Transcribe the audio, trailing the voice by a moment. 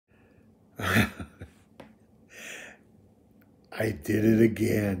I did it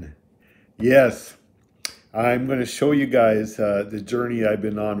again. Yes, I'm going to show you guys the journey I've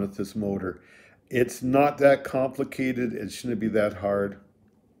been on with this motor. It's not that complicated. It shouldn't be that hard.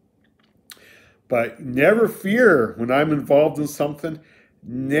 But never fear when I'm involved in something.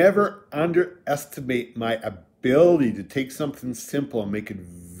 Never underestimate my ability to take something simple and make it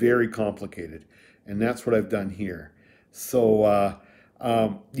very complicated. And that's what I've done here. So,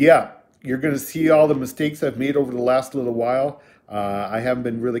 yeah, you're going to see all the mistakes I've made over the last little while. I haven't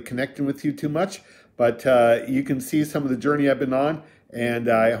been really connecting with you too much, but you can see some of the journey I've been on. And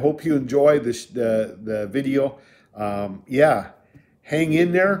I hope you enjoy the video. Yeah, hang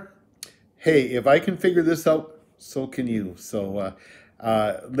in there. Hey, if I can figure this out, so can you. So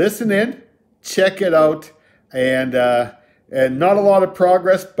listen in, check it out, and not a lot of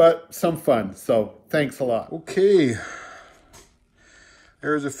progress, but some fun. So thanks a lot. Okay,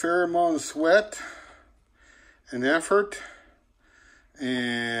 there's a fair amount of sweat and effort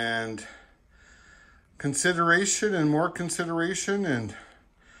and consideration and more consideration and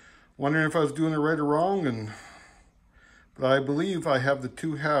wondering if I was doing it right or wrong, but I believe I have the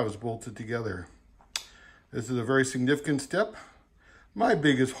two halves bolted together. This is a very significant step. My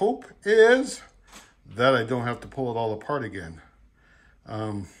biggest hope is that I don't have to pull it all apart again.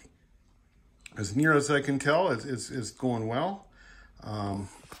 As near as I can tell, it's going well.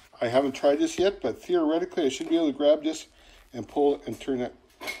 I haven't tried this yet, but theoretically I should be able to grab this and pull it and turn that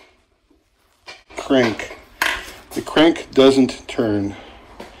crank. The crank doesn't turn.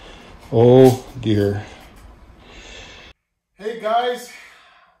 Oh dear. Hey guys,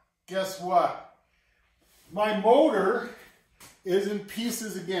 guess what? My motor is in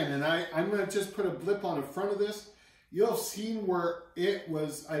pieces again, and I'm going to just put a blip on the front of this. You'll have seen where it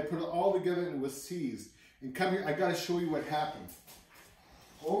was, I put it all together and it was seized. And come here, I got to show you what happened.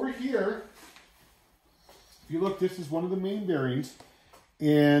 Over here, if you look, this is one of the main bearings,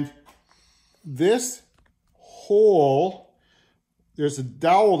 and this hole, there's a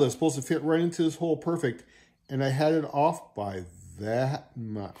dowel that's supposed to fit right into this hole perfect. And I had it off by that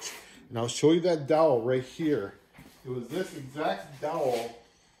much. And I'll show you that dowel right here. It was this exact dowel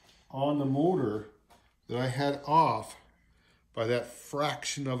on the motor that I had off by that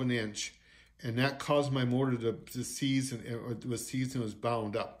fraction of an inch. And that caused my motor to seize, and it was seized and was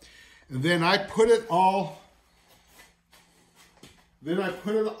bound up. And then I put it all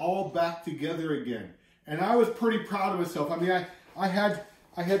back together again. And I was pretty proud of myself. I mean, I had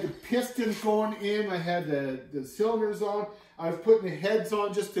the piston going in, I had the cylinders on, I was putting the heads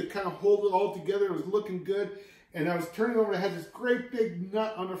on just to kind of hold it all together. It was looking good. And I was turning over, I had this great big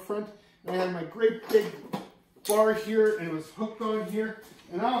nut on the front, and I had my great big bar here, and it was hooked on here.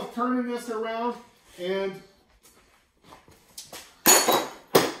 And I was turning this around, and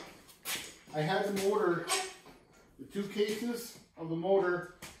I had the motor, the two cases of the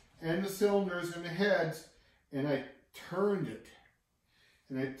motor, and the cylinders and the heads, and I turned it.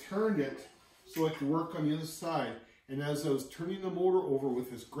 And I turned it so it could work on the other side. And as I was turning the motor over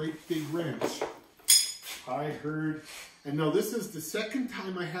with this great big wrench, I heard, and now this is the second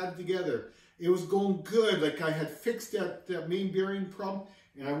time I had it together. It was going good, like I had fixed that main bearing problem,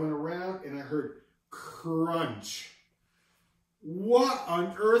 and I went around and I heard crunch. What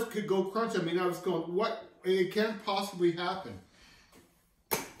on earth could go crunch? I mean, I was going, what? It can't possibly happen.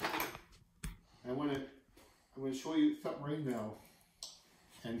 I'm gonna show you something right now.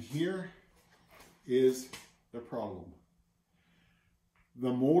 And here is the problem.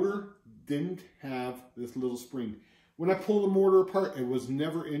 The motor didn't have this little spring. When I pulled the motor apart, it was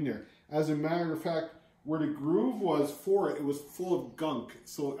never in there. As a matter of fact, where the groove was for it, it was full of gunk.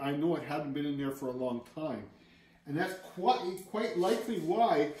 So I know it hadn't been in there for a long time. And that's quite likely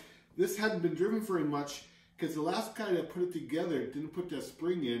why this hadn't been driven very much, because the last guy that put it together didn't put that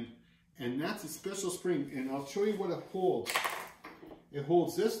spring in, and that's a special spring. And I'll show you what it holds. It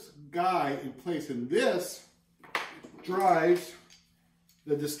holds this guy in place, and this drives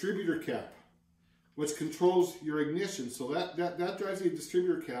the distributor cap, which controls your ignition. So that drives the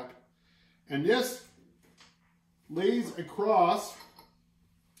distributor cap, and this lays across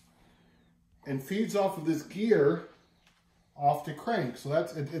and feeds off of this gear off the crank. So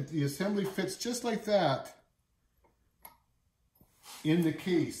that's the assembly fits just like that in the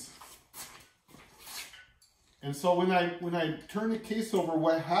case. And so when I turned the case over,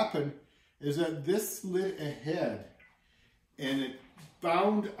 what happened is that this slid ahead and it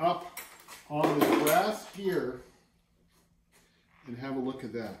bound up on the brass gear. And have a look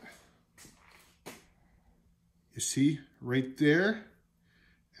at that. You see, right there,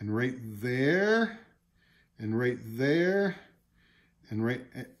 and right there, and right there, And right,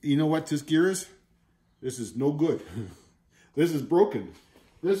 you know what this gear is? This is no good. This is broken.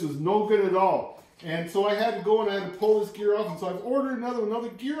 This is no good at all. And so I had to go and I had to pull this gear off. And so I've ordered another one. Now the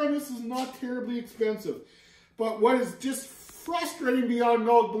gear on this is not terribly expensive. But what is just frustrating beyond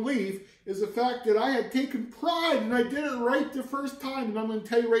all belief is the fact that I had taken pride and I did it right the first time. And I'm going to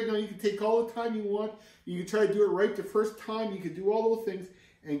tell you right now, you can take all the time you want. You can try to do it right the first time. You can do all those things.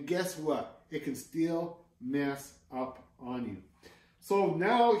 And guess what? It can still mess up on you. So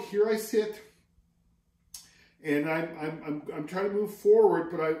now here I sit. And I'm trying to move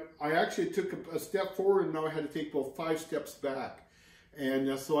forward, but I actually took a step forward and now I had to take about 5 steps back.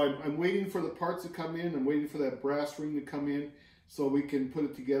 And so I'm waiting for the parts to come in. I'm waiting for that brass ring to come in so we can put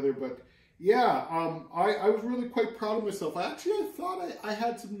it together. But yeah, I was really quite proud of myself. I thought I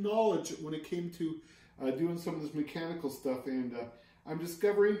had some knowledge when it came to doing some of this mechanical stuff. And I'm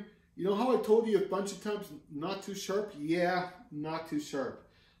discovering, you know how I told you a bunch of times, not too sharp? Yeah, not too sharp.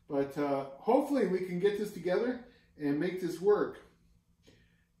 But hopefully we can get this together and make this work.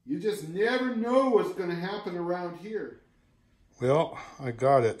 You just never know what's going to happen around here. Well, I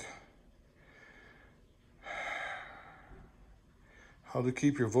got it. How to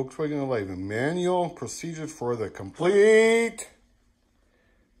keep your Volkswagen alive. A manual procedures for the complete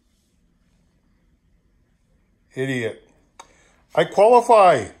idiot. I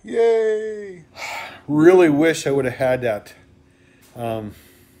qualify. Yay. Really wish I would have had that.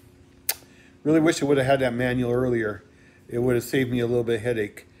 Really wish I would have had that manual earlier. It would have saved me a little bit of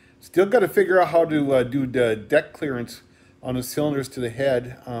headache. Still got to figure out how to do the deck clearance on the cylinders to the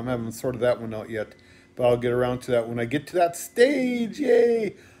head. I haven't sorted that one out yet, but I'll get around to that when I get to that stage.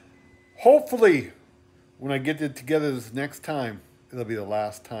 Yay! Hopefully, when I get it together this next time, it'll be the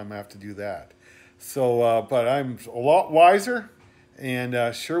last time I have to do that. So, but I'm a lot wiser,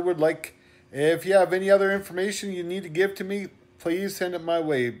 and sure would like, if you have any other information you need to give to me, please send it my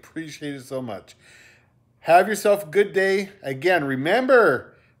way. Appreciate it so much. Have yourself a good day. Again,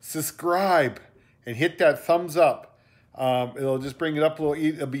 remember, subscribe and hit that thumbs up. It'll just bring it up a little.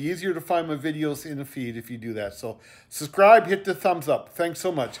 It'll be easier to find my videos in the feed if you do that. So subscribe, hit the thumbs up. Thanks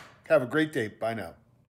so much. Have a great day. Bye now.